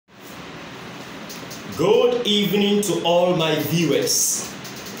Good evening to all my viewers.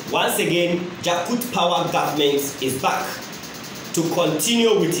 Once again, Jakut Power Government is back to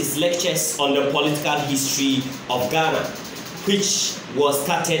continue with his lectures on the political history of Ghana, which was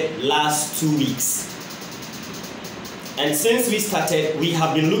started last 2 weeks. And since we started, we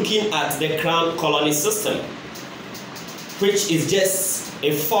have been looking at the crown colony system, which is just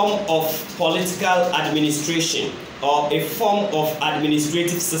a form of political administration or a form of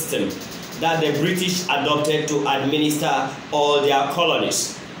administrative system that the British adopted to administer all their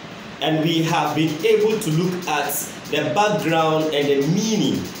colonies. And we have been able to look at the background and the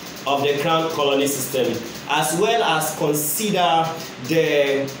meaning of the crown colony system, as well as consider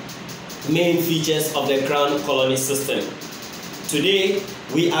the main features of the crown colony system. Today,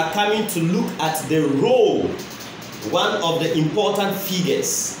 we are coming to look at the role one of the important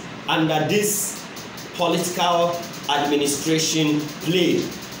figures under this political administration played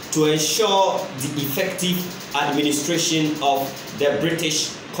to ensure the effective administration of the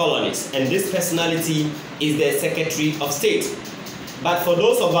British colonies. And this personality is the Secretary of State. But for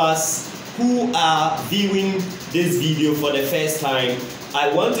those of us who are viewing this video for the first time,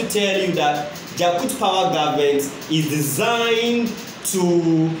 I want to tell you that Jakut Power Government is designed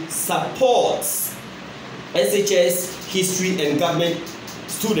to support SHS history and government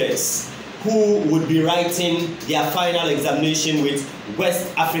students who would be writing their final examination with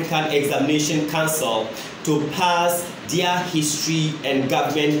West African Examination Council to pass their history and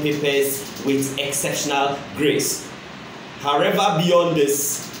government papers with exceptional grace. However, beyond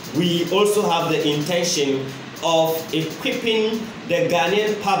this, we also have the intention of equipping the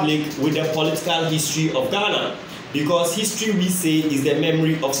Ghanaian public with the political history of Ghana, because history, we say, is the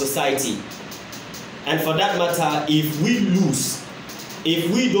memory of society. And for that matter, if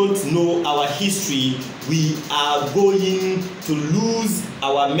we don't know our history, we are going to lose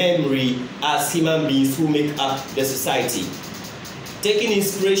our memory as human beings who make up the society. Taking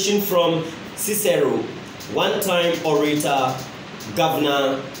inspiration from Cicero, one-time orator,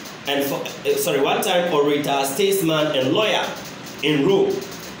 governor, one-time orator, statesman, and lawyer in Rome,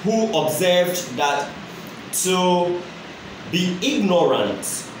 who observed that to be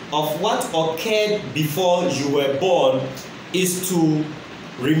ignorant of what occurred before you were born is to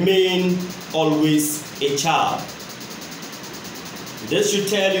remain always a child. This should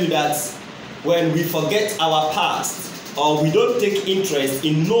tell you that when we forget our past, or we don't take interest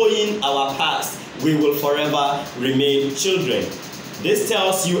in knowing our past, we will forever remain children. This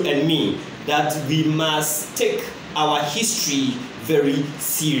tells you and me that we must take our history very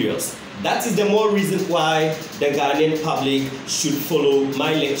serious. That is the more reason why the Ghanaian public should follow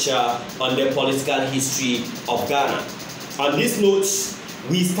my lecture on the political history of Ghana. On this note,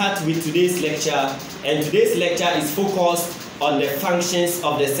 we start with today's lecture, and today's lecture is focused on the functions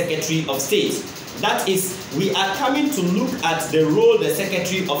of the Secretary of State. That is, we are coming to look at the role the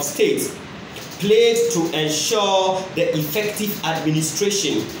Secretary of State played to ensure the effective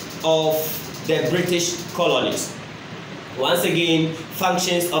administration of the British colonies. Once again,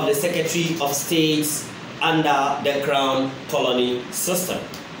 functions of the Secretary of State under the Crown Colony system.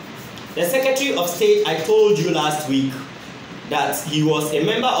 The Secretary of State, I told you last week that he was a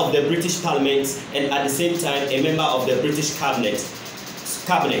member of the British Parliament and at the same time a member of the British Cabinet.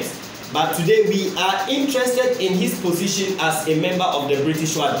 But today we are interested in his position as a member of the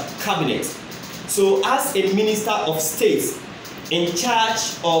British Cabinet. So as a Minister of State in charge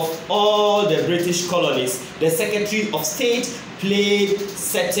of all the British colonies, the Secretary of State played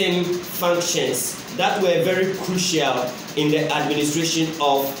certain functions that were very crucial in the administration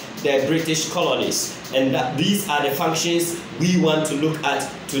of the British colonies, and that these are the functions we want to look at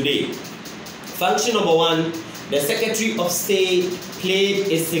today. Function number one, the Secretary of State played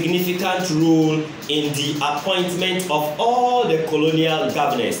a significant role in the appointment of all the colonial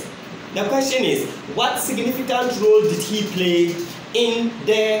governors. The question is, what significant role did he play in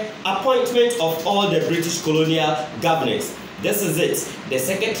the appointment of all the British colonial governors? This is it. The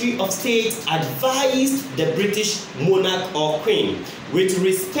Secretary of State advised the British monarch or queen with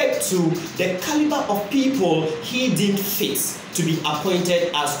respect to the caliber of people he deemed fit to be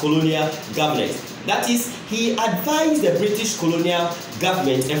appointed as colonial governors. That is, he advised the British colonial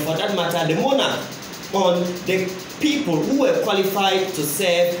government, and for that matter, the monarch, on the people who were qualified to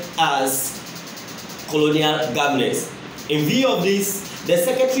serve as colonial governors. In view of this, the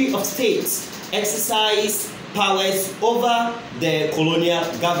Secretary of State exercised powers over the colonial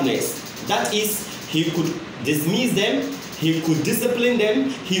governors. That is, he could dismiss them, he could discipline them,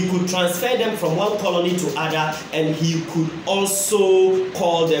 he could transfer them from one colony to other, and he could also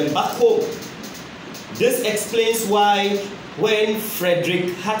call them back home. This explains why when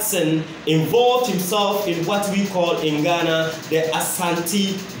Frederick Hudson involved himself in what we call in Ghana the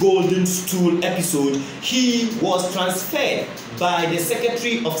Asante Golden Stool episode. He was transferred by the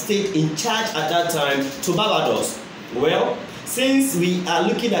Secretary of State in charge at that time to Barbados. Well, since we are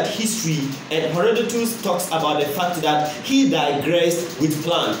looking at history and Herodotus talks about the fact that he digressed with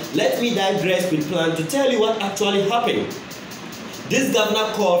plan, let me digress with plan to tell you what actually happened. This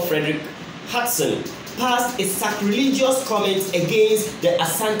governor called Frederick Hudson passed a sacrilegious comment against the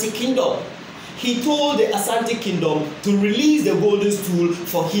Asante Kingdom. He told the Asante Kingdom to release the golden stool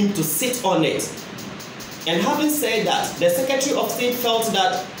for him to sit on it. And having said that, the Secretary of State felt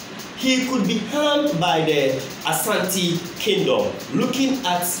that he could be harmed by the Asante Kingdom, looking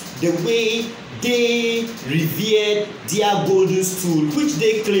at the way they revered their golden stool, which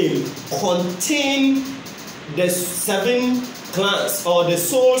they claim contained the 7 clans or the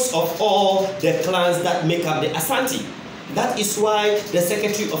souls of all the clans that make up the Asante. That is why the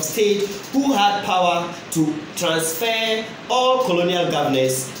Secretary of State, who had power to transfer all colonial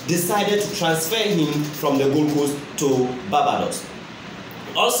governors, decided to transfer him from the Gold Coast to Barbados.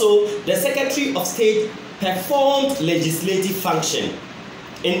 Also, the Secretary of State performed legislative function.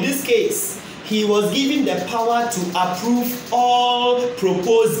 In this case, he was given the power to approve all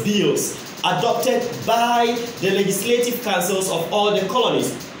proposed bills adopted by the legislative councils of all the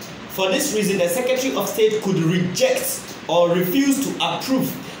colonies. For this reason, the Secretary of State could reject or refuse to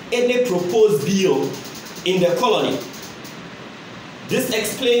approve any proposed bill in the colony. This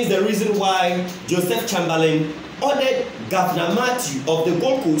explains the reason why Joseph Chamberlain ordered Governor Matthew of the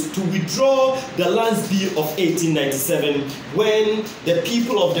Gold Coast to withdraw the Lands Bill of 1897 when the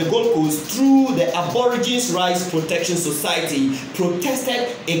people of the Gold Coast, through the Aborigines Rights Protection Society,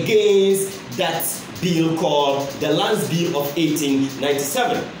 protested against that bill called the Lands Bill of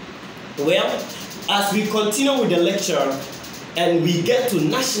 1897. Well, as we continue with the lecture and we get to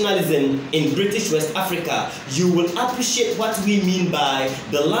nationalism in British West Africa, you will appreciate what we mean by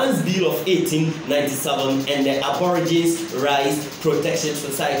the Lands Bill of 1897 and the Aborigines Rights Protection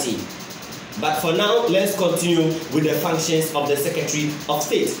Society. But for now, let's continue with the functions of the Secretary of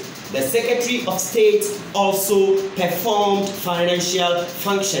State. The Secretary of State also performed financial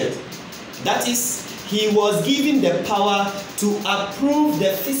functions. That is, he was given the power to approve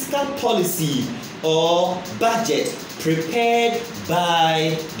the fiscal policy or budget prepared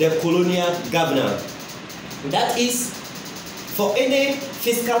by the colonial governor. That is, for any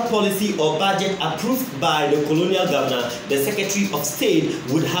fiscal policy or budget approved by the colonial governor, the Secretary of State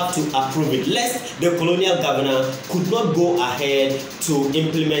would have to approve it, lest the colonial governor could not go ahead to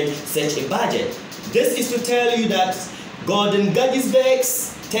implement such a budget. This is to tell you that Gordon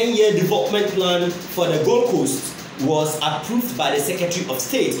Gattisberg's 10-year development plan for the Gold Coast was approved by the Secretary of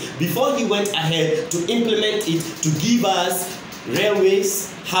State before he went ahead to implement it to give us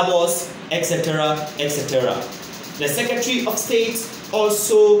railways, harbors, etc., etc. The Secretary of State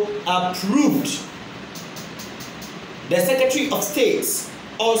also approved. The Secretary of State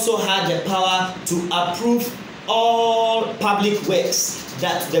also had the power to approve all public works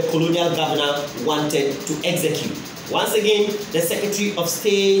that the colonial governor wanted to execute. Once again, the Secretary of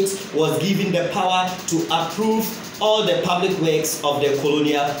State was given the power to approve all the public works of the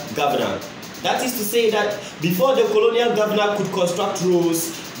colonial governor. That is to say that before the colonial governor could construct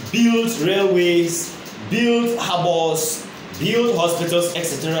roads, build railways, build harbors, build hospitals,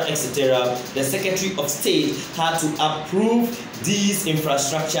 etc., etc., the Secretary of State had to approve these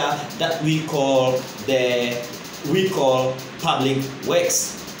infrastructure that we call public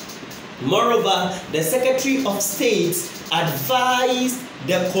works. Moreover, the Secretary of State advised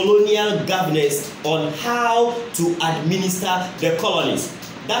the colonial governors on how to administer the colonies.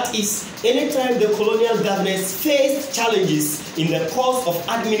 That is, anytime the colonial governors faced challenges in the course of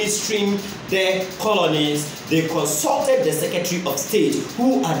administering their colonies, they consulted the Secretary of State,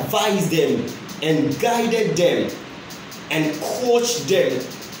 who advised them and guided them and coached them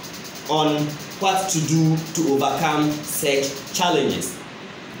on what to do to overcome such challenges.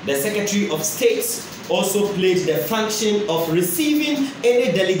 The Secretary of State also played the function of receiving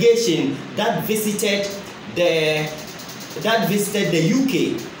any delegation that visited the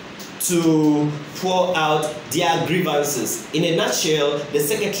UK to pour out their grievances. In a nutshell, the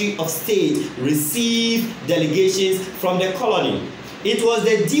Secretary of State received delegations from the colony. It was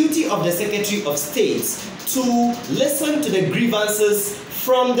the duty of the Secretary of State to listen to the grievances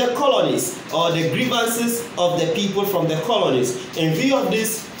from the colonies or the grievances of the people from the colonies. In view of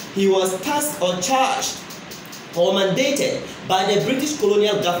this, he was tasked or charged or mandated by the British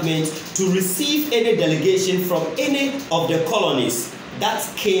colonial government to receive any delegation from any of the colonies that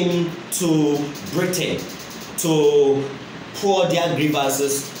came to Britain to pour their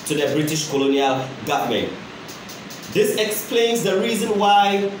grievances to the British colonial government. This explains the reason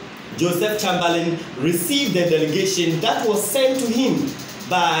why Joseph Chamberlain received the delegation that was sent to him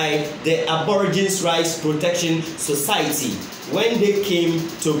by the Aborigines Rights Protection Society when they came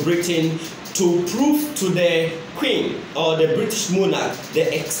to Britain to prove to the Queen or the British monarch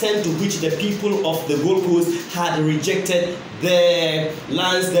the extent to which the people of the Gold Coast had rejected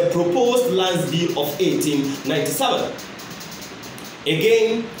the proposed Lands Bill of 1897.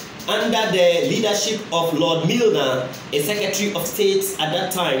 Again, under the leadership of Lord Milner, a Secretary of State at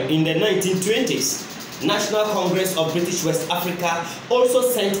that time in the 1920s, National Congress of British West Africa also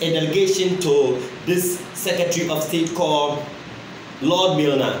sent a delegation to this Secretary of State called Lord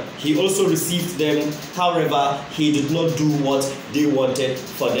Milner. He also received them, however, he did not do what they wanted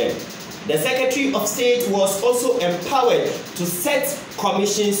for them. The Secretary of State was also empowered to set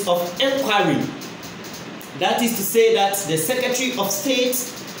commissions of enquiry. That is to say that the Secretary of State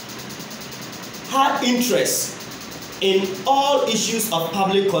had interest in all issues of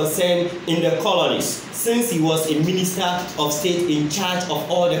public concern in the colonies, since he was a Minister of State in charge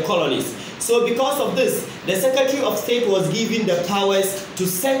of all the colonies. So because of this, the Secretary of State was given the powers to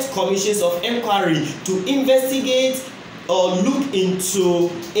set commissions of inquiry to investigate or look into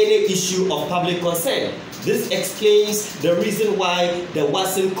any issue of public concern. This explains the reason why the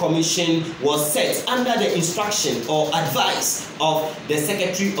Watson Commission was set under the instruction or advice of the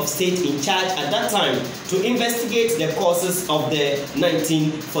Secretary of State in charge at that time to investigate the causes of the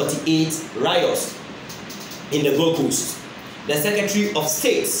 1948 riots in the Gold Coast. The Secretary of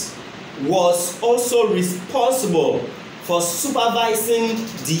State was also responsible for supervising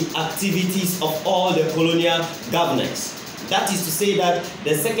the activities of all the colonial governors. That is to say that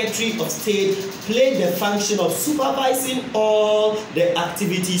the Secretary of State played the function of supervising all the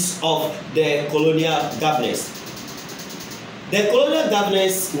activities of the colonial governors. The colonial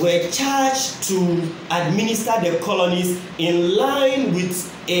governors were charged to administer the colonies in line with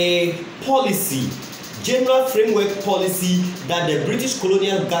a policy, general framework policy that the British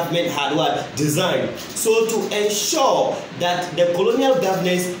colonial government had designed. So to ensure that the colonial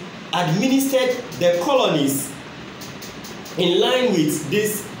governors administered the colonies in line with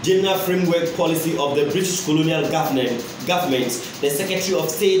this general framework policy of the British colonial government, the Secretary of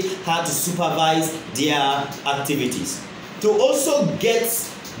State had to supervise their activities. To also get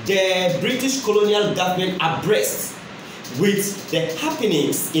the British colonial government abreast with the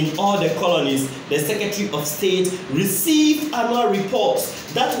happenings in all the colonies, the Secretary of State received annual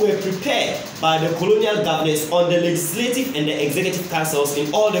reports that were prepared by the colonial governors on the legislative and the executive councils in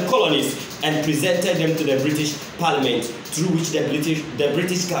all the colonies and presented them to the British Parliament, through which the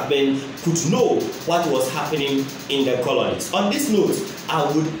British government could know what was happening in the colonies. On this note, I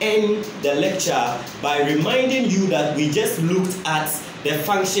would end the lecture by reminding you that we just looked at the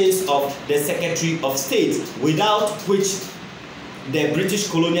functions of the Secretary of State, without which the British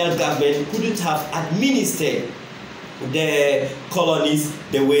colonial government couldn't have administered the colonies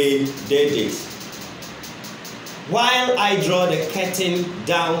the way they did. While I draw the curtain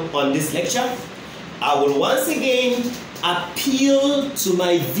down on this lecture, I will once again appeal to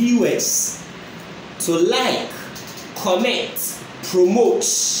my viewers to like, comment, promote,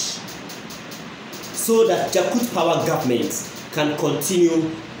 so that Jakut Power government can continue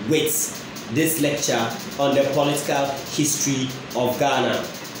with this lecture on the political history of Ghana.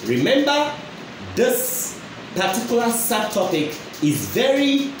 Remember, this particular subtopic is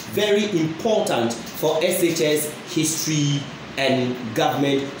very, very important for SHS history and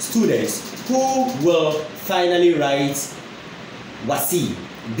government students who will finally write WASI,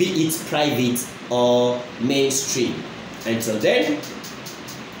 be it private or mainstream. Until then,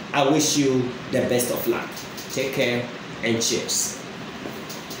 I wish you the best of luck. Take care and cheers.